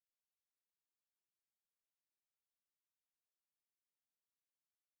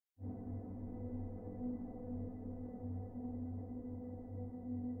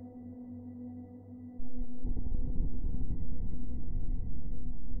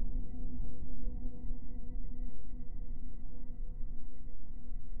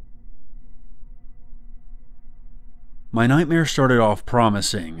My nightmare started off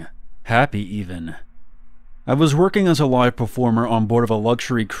promising, happy even. I was working as a live performer on board of a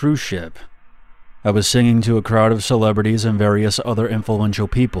luxury cruise ship. I was singing to a crowd of celebrities and various other influential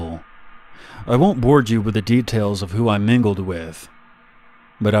people. I won't bore you with the details of who I mingled with,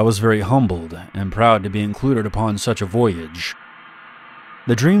 but I was very humbled and proud to be included upon such a voyage.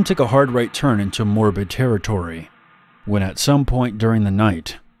 The dream took a hard right turn into morbid territory, when at some point during the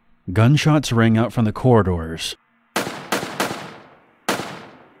night, gunshots rang out from the corridors,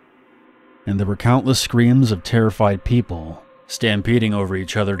 and there were countless screams of terrified people stampeding over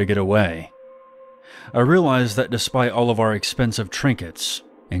each other to get away. I realized that despite all of our expensive trinkets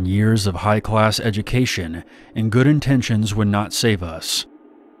and years of high-class education and good intentions would not save us.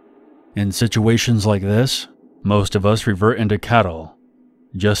 In situations like this, most of us revert into cattle,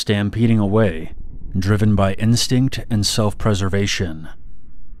 just stampeding away, driven by instinct and self-preservation.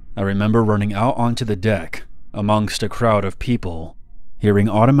 I remember running out onto the deck, amongst a crowd of people, hearing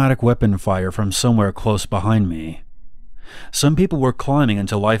automatic weapon fire from somewhere close behind me. Some people were climbing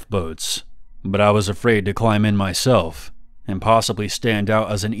into lifeboats, but I was afraid to climb in myself and possibly stand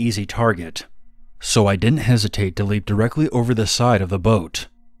out as an easy target, so I didn't hesitate to leap directly over the side of the boat.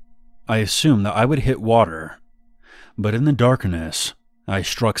 I assumed that I would hit water, but in the darkness, I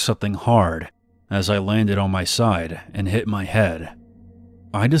struck something hard as I landed on my side and hit my head.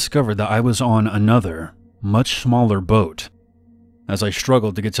 I discovered that I was on another, much smaller boat. As I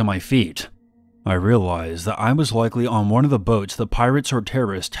struggled to get to my feet, I realized that I was likely on one of the boats the pirates or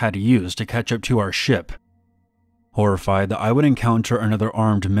terrorists had used to catch up to our ship. Horrified that I would encounter another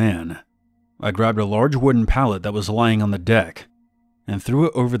armed man, I grabbed a large wooden pallet that was lying on the deck and threw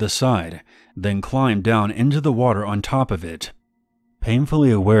it over the side, then climbed down into the water on top of it,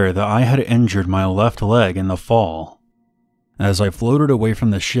 painfully aware that I had injured my left leg in the fall. As I floated away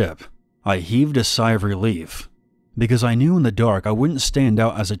from the ship, I heaved a sigh of relief, because I knew in the dark I wouldn't stand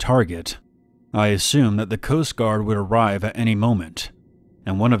out as a target. I assumed that the Coast Guard would arrive at any moment,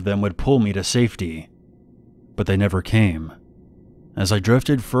 and one of them would pull me to safety. But they never came. As I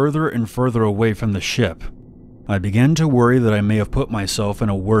drifted further and further away from the ship, I began to worry that I may have put myself in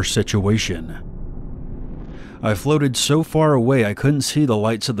a worse situation. I floated so far away I couldn't see the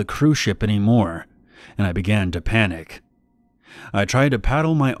lights of the cruise ship anymore, and I began to panic. I tried to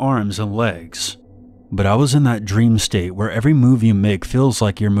paddle my arms and legs, but I was in that dream state where every move you make feels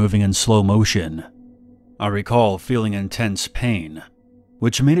like you're moving in slow motion. I recall feeling intense pain,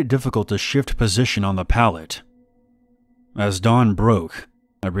 which made it difficult to shift position on the pallet. As dawn broke,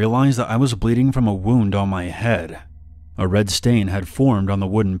 I realized that I was bleeding from a wound on my head. A red stain had formed on the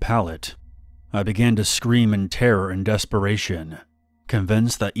wooden pallet. I began to scream in terror and desperation,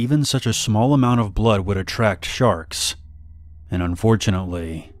 convinced that even such a small amount of blood would attract sharks. And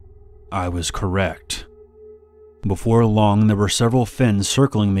unfortunately, I was correct. Before long, there were several fins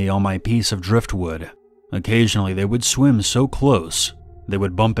circling me on my piece of driftwood. Occasionally, they would swim so close, they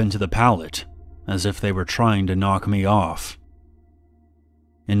would bump into the pallet, as if they were trying to knock me off.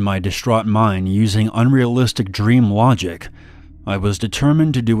 In my distraught mind, using unrealistic dream logic, I was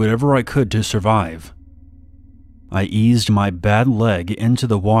determined to do whatever I could to survive. I eased my bad leg into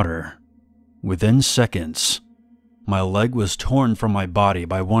the water. Within seconds, my leg was torn from my body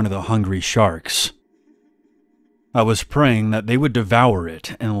by one of the hungry sharks. I was praying that they would devour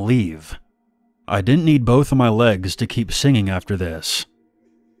it and leave. I didn't need both of my legs to keep singing after this.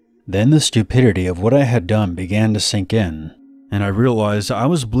 Then the stupidity of what I had done began to sink in, and I realized I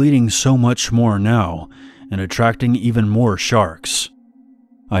was bleeding so much more now and attracting even more sharks.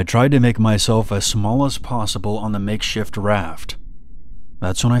 I tried to make myself as small as possible on the makeshift raft.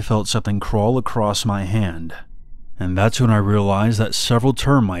 That's when I felt something crawl across my hand, and that's when I realized that several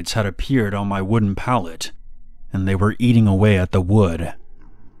termites had appeared on my wooden pallet, and they were eating away at the wood.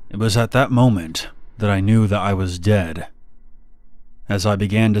 It was at that moment that I knew that I was dead. As I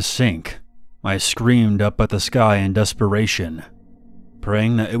began to sink, I screamed up at the sky in desperation,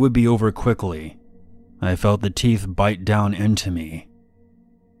 praying that it would be over quickly. I felt the teeth bite down into me.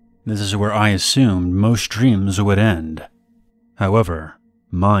 This is where I assumed most dreams would end. However,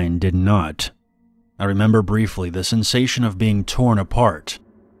 mine did not. I remember briefly the sensation of being torn apart,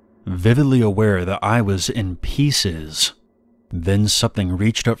 vividly aware that I was in pieces. Then something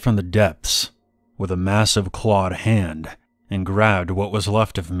reached up from the depths with a massive clawed hand and grabbed what was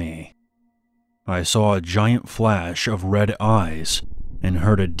left of me. I saw a giant flash of red eyes and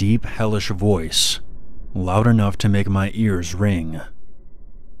heard a deep, hellish voice, loud enough to make my ears ring.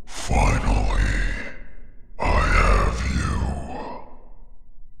 Finally, I have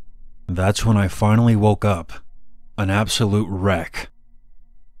you. That's when I finally woke up, an absolute wreck.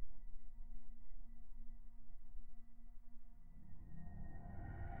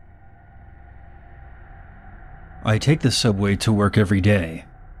 I take the subway to work every day.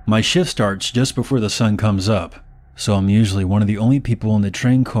 My shift starts just before the sun comes up, so I'm usually one of the only people in the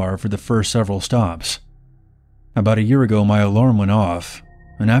train car for the first several stops. About a year ago, my alarm went off,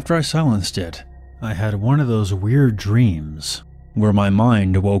 and after I silenced it, I had one of those weird dreams where my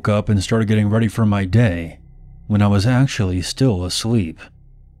mind woke up and started getting ready for my day when I was actually still asleep.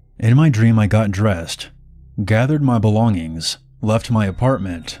 In my dream, I got dressed, gathered my belongings, left my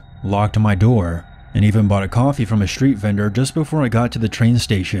apartment, locked my door, and even bought a coffee from a street vendor just before I got to the train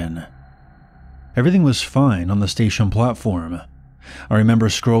station. Everything was fine on the station platform. I remember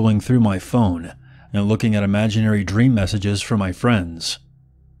scrolling through my phone and looking at imaginary dream messages from my friends.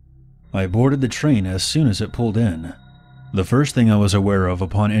 I boarded the train as soon as it pulled in. The first thing I was aware of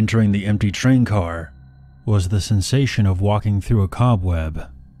upon entering the empty train car was the sensation of walking through a cobweb.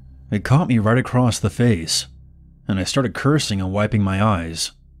 It caught me right across the face, and I started cursing and wiping my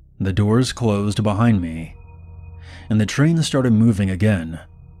eyes. The doors closed behind me, and the train started moving again.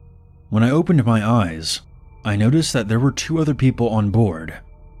 When I opened my eyes, I noticed that there were two other people on board,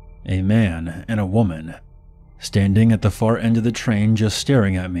 a man and a woman, standing at the far end of the train just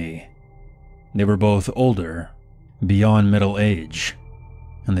staring at me. They were both older, beyond middle age,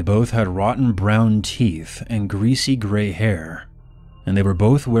 and they both had rotten brown teeth and greasy gray hair, and they were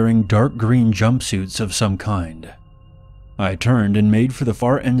both wearing dark green jumpsuits of some kind. I turned and made for the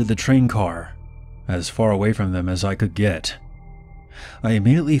far end of the train car, as far away from them as I could get. I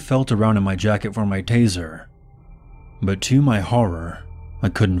immediately felt around in my jacket for my taser, but to my horror, I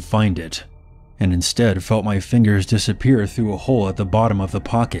couldn't find it, and instead felt my fingers disappear through a hole at the bottom of the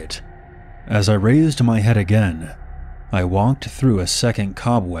pocket. As I raised my head again, I walked through a second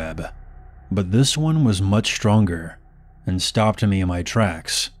cobweb, but this one was much stronger, and stopped me in my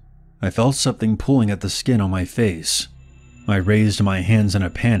tracks. I felt something pulling at the skin on my face. I raised my hands in a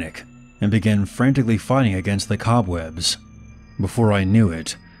panic and began frantically fighting against the cobwebs. Before I knew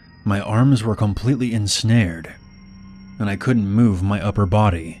it, my arms were completely ensnared, and I couldn't move my upper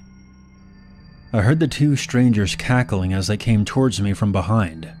body. I heard the two strangers cackling as they came towards me from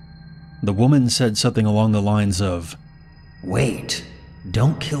behind. The woman said something along the lines of, "Wait,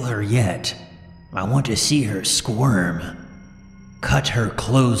 don't kill her yet. I want to see her squirm. Cut her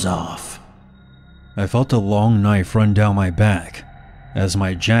clothes off." I felt a long knife run down my back as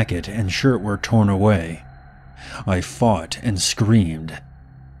my jacket and shirt were torn away. I fought and screamed,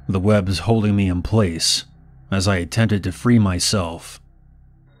 the webs holding me in place as I attempted to free myself.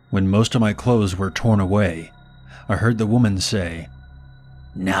 When most of my clothes were torn away, I heard the woman say,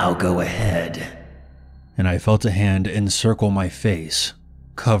 "Now go ahead." And I felt a hand encircle my face,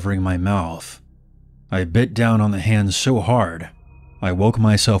 covering my mouth. I bit down on the hand so hard, I woke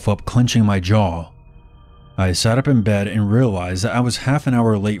myself up clenching my jaw. I sat up in bed and realized that I was half an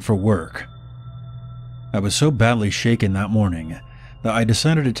hour late for work. I was so badly shaken that morning that I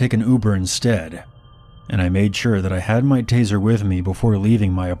decided to take an Uber instead, and I made sure that I had my taser with me before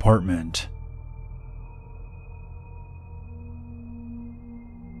leaving my apartment.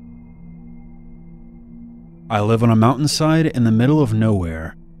 I live on a mountainside in the middle of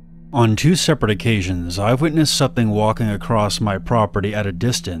nowhere. On 2 separate occasions, I've witnessed something walking across my property at a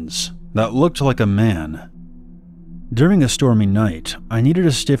distance that looked like a man. During a stormy night, I needed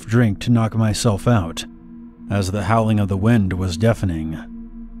a stiff drink to knock myself out, as the howling of the wind was deafening.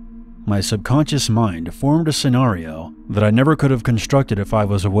 My subconscious mind formed a scenario that I never could have constructed if I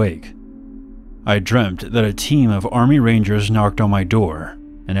was awake. I dreamt that a team of Army Rangers knocked on my door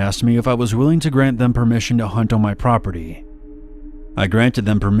and asked me if I was willing to grant them permission to hunt on my property. I granted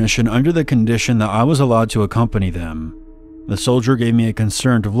them permission under the condition that I was allowed to accompany them. The soldier gave me a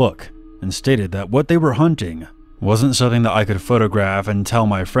concerned look and stated that what they were hunting wasn't something that I could photograph and tell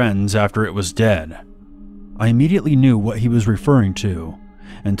my friends after it was dead. I immediately knew what he was referring to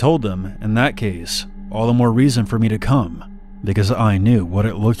and told them, in that case, all the more reason for me to come, because I knew what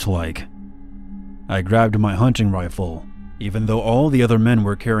it looked like. I grabbed my hunting rifle, even though all the other men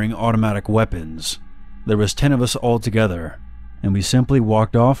were carrying automatic weapons. There was 10 of us all together, and we simply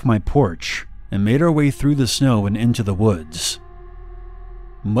walked off my porch and made our way through the snow and into the woods.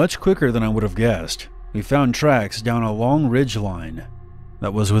 Much quicker than I would have guessed, we found tracks down a long ridge line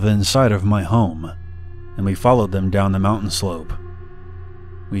that was within sight of my home, and we followed them down the mountain slope.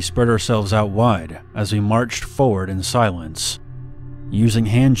 We spread ourselves out wide as we marched forward in silence, using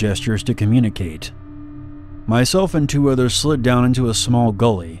hand gestures to communicate. Myself and 2 others slid down into a small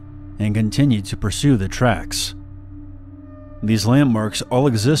gully and continued to pursue the tracks. These landmarks all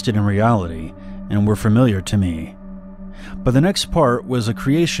existed in reality and were familiar to me, but the next part was a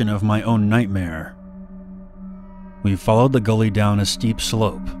creation of my own nightmare. We followed the gully down a steep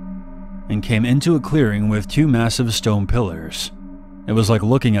slope, and came into a clearing with 2 massive stone pillars. It was like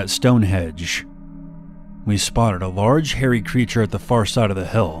looking at Stonehenge. We spotted a large hairy creature at the far side of the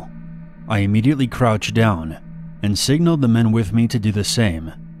hill. I immediately crouched down and signaled the men with me to do the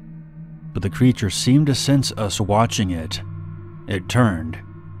same. But the creature seemed to sense us watching it. It turned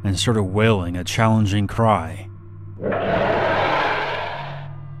and started wailing a challenging cry.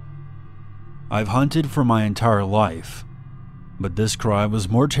 I've hunted for my entire life, but this cry was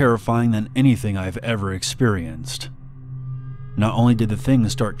more terrifying than anything I've ever experienced. Not only did the thing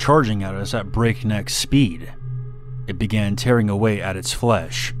start charging at us at breakneck speed, it began tearing away at its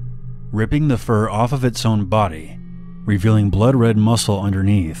flesh, ripping the fur off of its own body, revealing blood-red muscle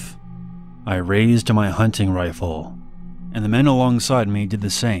underneath. I raised my hunting rifle, and the men alongside me did the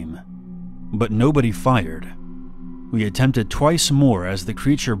same, but nobody fired. We attempted twice more as the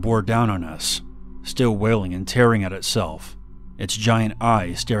creature bore down on us, still wailing and tearing at itself, its giant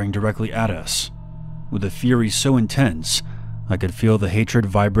eyes staring directly at us, with a fury so intense I could feel the hatred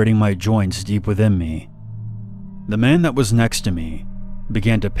vibrating my joints deep within me. The man that was next to me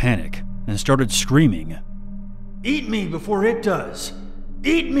began to panic and started screaming, "Eat me before it does!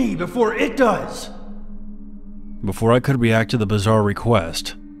 Eat me before it does!" Before I could react to the bizarre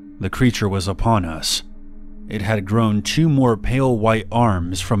request, the creature was upon us. It had grown 2 more pale white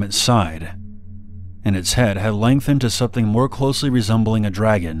arms from its side, and its head had lengthened to something more closely resembling a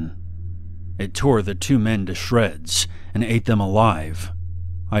dragon. It tore the 2 men to shreds and ate them alive.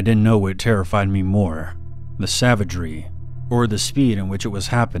 I didn't know what terrified me more, the savagery or the speed in which it was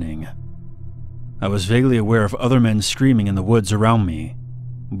happening. I was vaguely aware of other men screaming in the woods around me,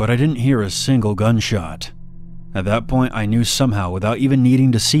 but I didn't hear a single gunshot. At that point, I knew somehow, without even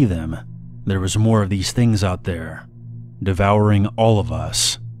needing to see them, there was more of these things out there, devouring all of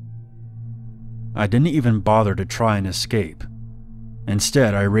us. I didn't even bother to try and escape.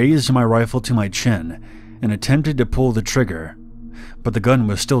 Instead, I raised my rifle to my chin and attempted to pull the trigger, but the gun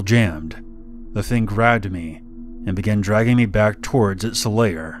was still jammed. The thing grabbed me and began dragging me back towards its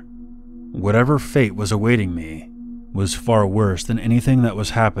lair. Whatever fate was awaiting me was far worse than anything that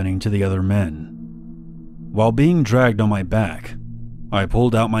was happening to the other men. While being dragged on my back, I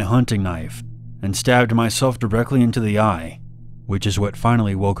pulled out my hunting knife and stabbed myself directly into the eye, which is what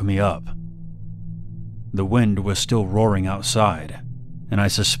finally woke me up. The wind was still roaring outside, and I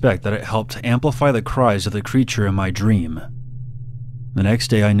suspect that it helped amplify the cries of the creature in my dream. The next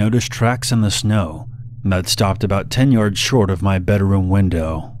day I noticed tracks in the snow that stopped about 10 yards short of my bedroom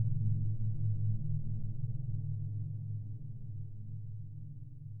window.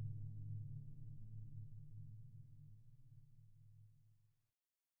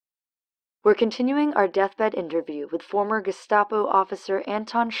 We're continuing our deathbed interview with former Gestapo officer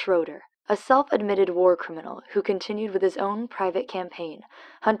Anton Schroeder, a self-admitted war criminal who continued with his own private campaign,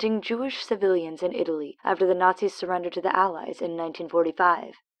 hunting Jewish civilians in Italy after the Nazis surrendered to the Allies in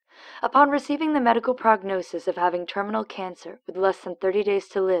 1945. Upon receiving the medical prognosis of having terminal cancer with less than 30 days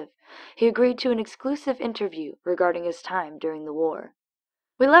to live, he agreed to an exclusive interview regarding his time during the war.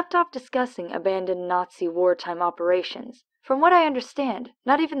 We left off discussing abandoned Nazi wartime operations. From what I understand,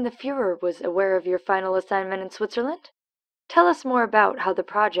 not even the Fuhrer was aware of your final assignment in Switzerland? Tell us more about how the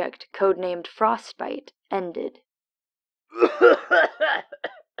project, codenamed Frostbite, ended.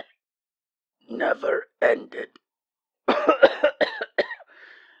 Never ended.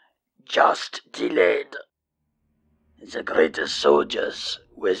 Just delayed. The greatest soldiers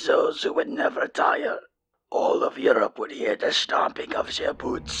were those who would never tire. All of Europe would hear the stomping of their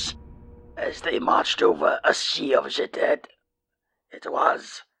boots as they marched over a sea of the dead. It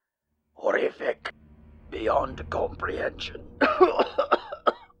was horrific, beyond comprehension.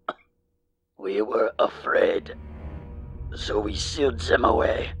 We were afraid, so we sealed them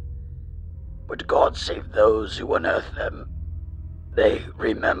away. But God save those who unearth them. They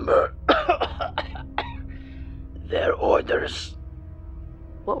remember their orders.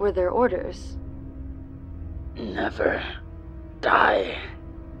 What were their orders? Never die.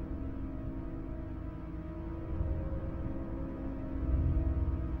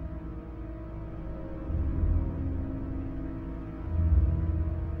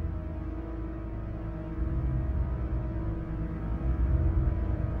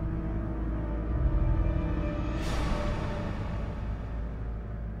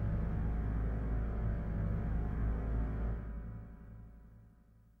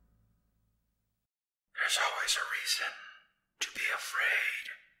 There's always a reason to be afraid.